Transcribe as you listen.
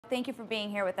Thank you for being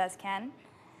here with us, Ken.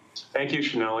 Thank you,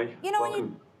 Sonali. You know, when Welcome.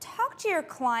 you talk to your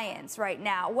clients right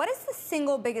now, what is the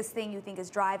single biggest thing you think is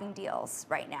driving deals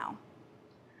right now?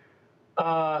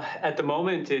 At the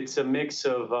moment, it's a mix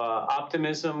of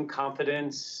optimism,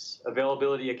 confidence,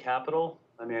 availability of capital.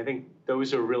 I mean, I think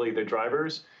those are really the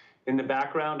drivers. In the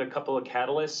background, a couple of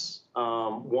catalysts.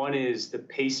 One is the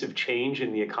pace of change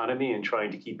in the economy and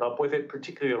trying to keep up with it,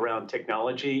 particularly around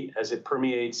technology as it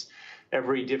permeates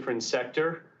every different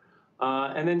sector.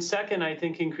 And then second, I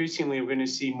think increasingly we're going to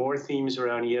see more themes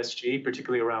around ESG,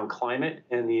 particularly around climate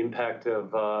and the impact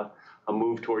of a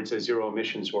move towards a zero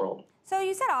emissions world. So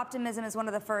you said optimism is one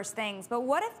of the first things, but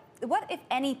what if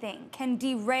anything can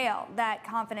derail that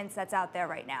confidence that's out there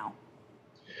right now?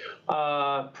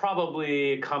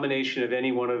 Probably a combination of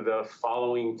any one of the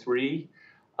following three.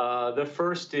 The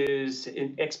first is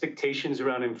expectations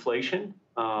around inflation.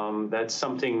 That's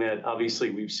something that obviously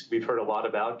we've heard a lot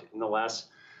about in the last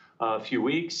few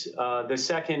weeks. The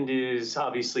second is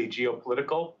obviously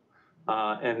geopolitical,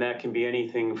 and that can be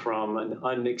anything from an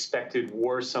unexpected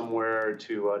war somewhere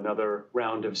to another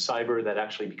round of cyber that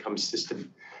actually becomes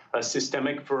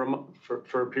systemic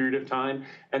for a period of time.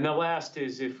 And the last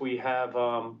is if we have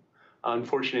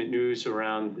unfortunate news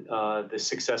around the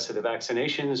success of the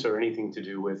vaccinations or anything to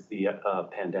do with the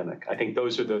pandemic. I think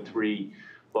those are the three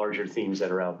larger themes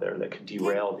that are out there that could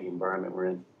derail the environment we're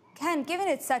in. Ken, given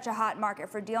it's such a hot market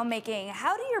for deal making,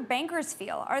 how do your bankers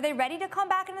feel? Are they ready to come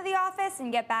back into the office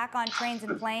and get back on trains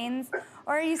and planes?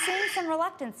 Or are you seeing some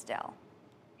reluctance still?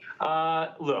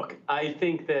 Look, I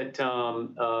think that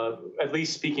at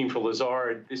least speaking for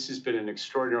Lazard, this has been an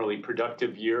extraordinarily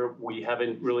productive year. We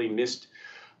haven't really missed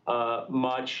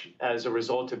much as a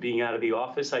result of being out of the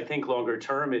office. I think longer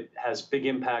term, it has big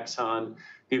impacts on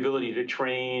the ability to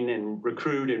train and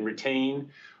recruit and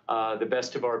retain the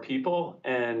best of our people.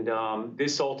 And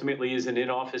this ultimately is an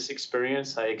in-office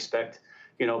experience. I expect,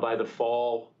 by the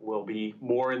fall, we'll be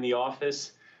more in the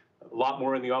office, a lot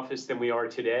more in the office than we are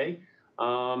today.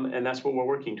 And that's what we're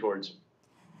working towards.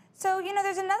 So,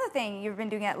 there's another thing you've been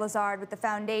doing at Lazard with the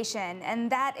foundation,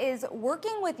 and that is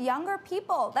working with younger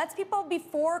people. That's people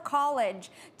before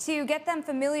college to get them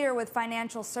familiar with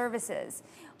financial services.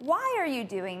 Why are you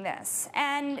doing this?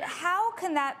 And how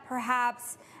can that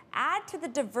perhaps add to the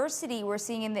diversity we're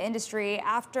seeing in the industry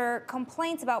after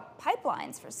complaints about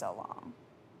pipelines for so long?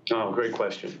 Oh, great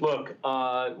question. Look,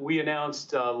 we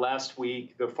announced last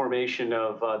week the formation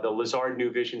of the Lazard New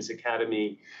Visions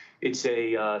Academy. It's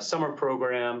a summer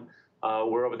program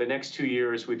where over the next 2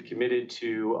 years we've committed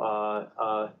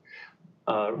to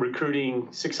recruiting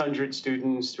 600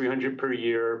 students, 300 per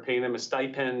year, paying them a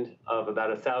stipend of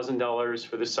about $1,000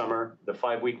 for the summer, the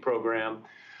 5-week program,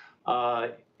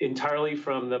 entirely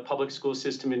from the public school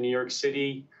system in New York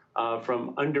City,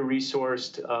 from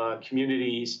under-resourced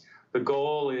communities. The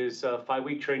goal is a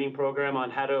 5-week training program on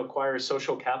how to acquire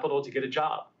social capital to get a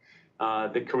job.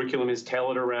 The curriculum is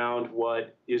tailored around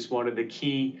what is one of the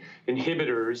key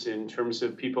inhibitors in terms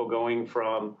of people going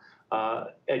from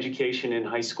education in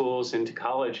high schools into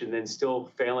college and then still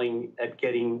failing at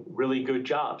getting really good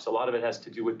jobs. A lot of it has to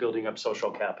do with building up social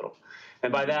capital.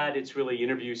 And by that, it's really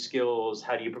interview skills.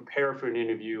 How do you prepare for an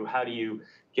interview? How do you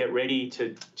get ready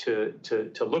to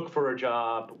look for a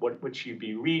job? What should you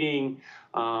be reading?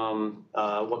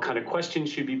 What kind of questions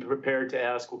should you be prepared to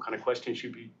ask? What kind of questions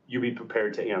should you be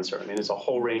prepared to answer? I mean, there's a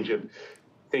whole range of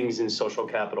things in social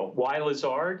capital. Why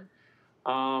Lazard?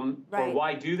 Or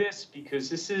why do this?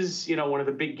 Because this is, one of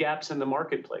the big gaps in the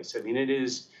marketplace. I mean, it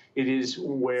is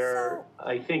where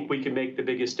I think we can make the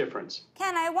biggest difference.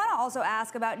 Ken, I want to also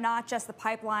ask about not just the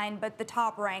pipeline, but the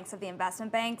top ranks of the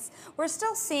investment banks. We're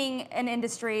still seeing an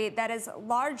industry that is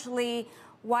largely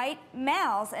white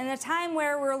males in a time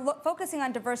where we're focusing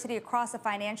on diversity across the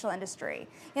financial industry.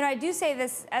 I do say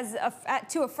this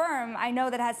to affirm, I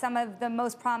know that has some of the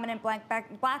most prominent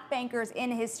black bankers in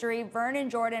history, Vernon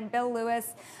Jordan, Bill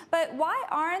Lewis, but why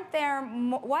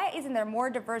isn't there more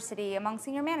diversity among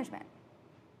senior management?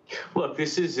 Look,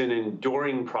 this is an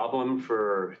enduring problem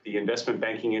for the investment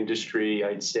banking industry,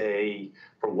 I'd say,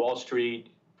 for Wall Street,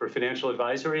 for financial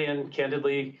advisory, and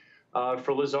candidly,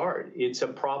 for Lazard. It's a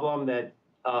problem that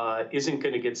isn't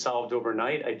going to get solved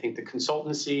overnight. I think the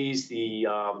consultancies, the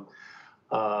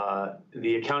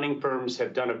accounting firms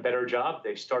have done a better job.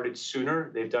 They've started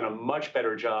sooner. They've done a much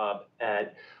better job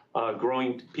at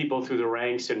growing people through the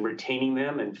ranks and retaining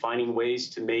them and finding ways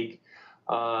to make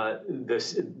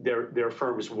their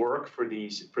firms work for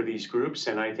these groups.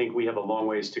 And I think we have a long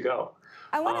ways to go.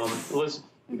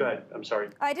 Go ahead. I'm sorry.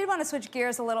 I did want to switch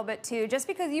gears a little bit too, just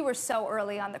because you were so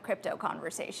early on the crypto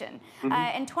conversation.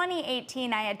 In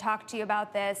 2018, I had talked to you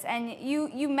about this, and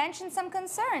you mentioned some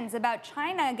concerns about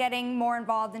China getting more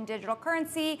involved in digital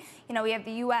currency. You know, we have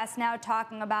the U.S. now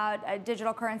talking about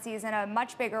digital currencies in a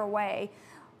much bigger way.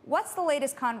 What's the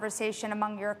latest conversation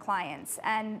among your clients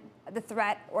and the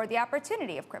threat or the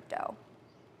opportunity of crypto?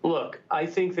 Look, I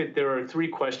think that there are three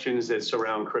questions that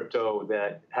surround crypto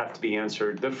that have to be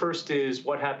answered. The first is,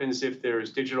 what happens if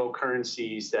there's digital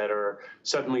currencies that are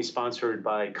suddenly sponsored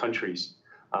by countries?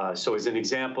 So as an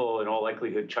example, in all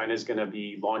likelihood, China is going to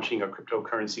be launching a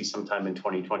cryptocurrency sometime in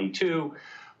 2022,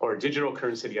 or a digital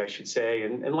currency, I should say,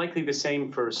 and likely the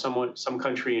same for some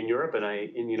country in Europe. And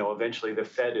eventually the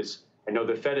Fed is, I know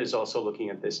the Fed is also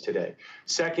looking at this today.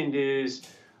 Second is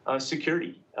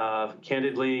security.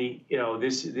 Candidly,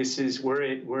 this is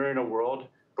we're in a world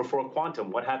before quantum.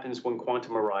 What happens when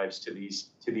quantum arrives to these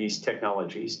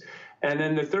technologies? And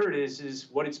then the third is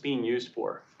what it's being used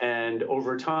for. And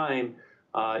over time,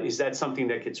 is that something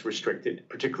that gets restricted,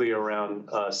 particularly around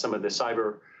some of the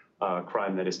cyber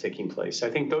crime that is taking place? I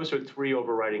think those are three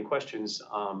overriding questions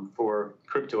for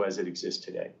crypto as it exists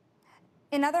today.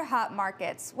 In other hot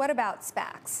markets, what about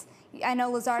SPACs? I know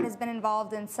Lazard has been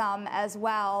involved in some as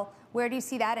well. Where do you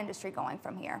see that industry going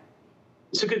from here?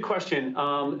 It's a good question.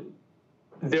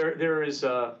 There is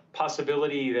a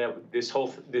possibility that this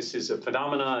is a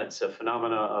phenomena. It's a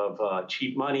phenomena of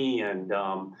cheap money and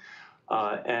a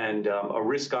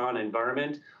risk-on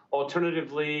environment.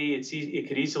 Alternatively, it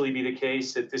could easily be the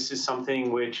case that this is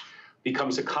something which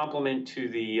becomes a complement to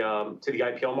the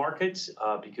IPO markets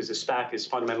because a SPAC is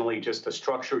fundamentally just a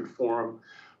structured form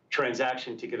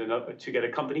transaction to get a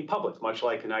company public, much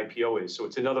like an IPO is. So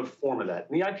it's another form of that.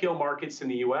 And the IPO markets in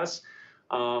the U.S.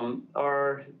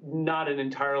 Are not an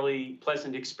entirely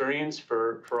pleasant experience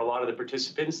for a lot of the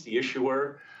participants. The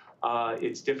issuer,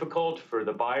 it's difficult. For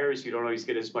the buyers, you don't always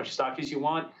get as much stock as you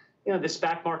want. The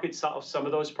SPAC market solves some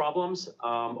of those problems.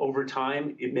 Over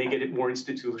time, it may get it more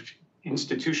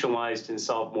institutionalized and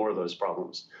solve more of those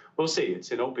problems. We'll see.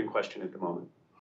 It's an open question at the moment.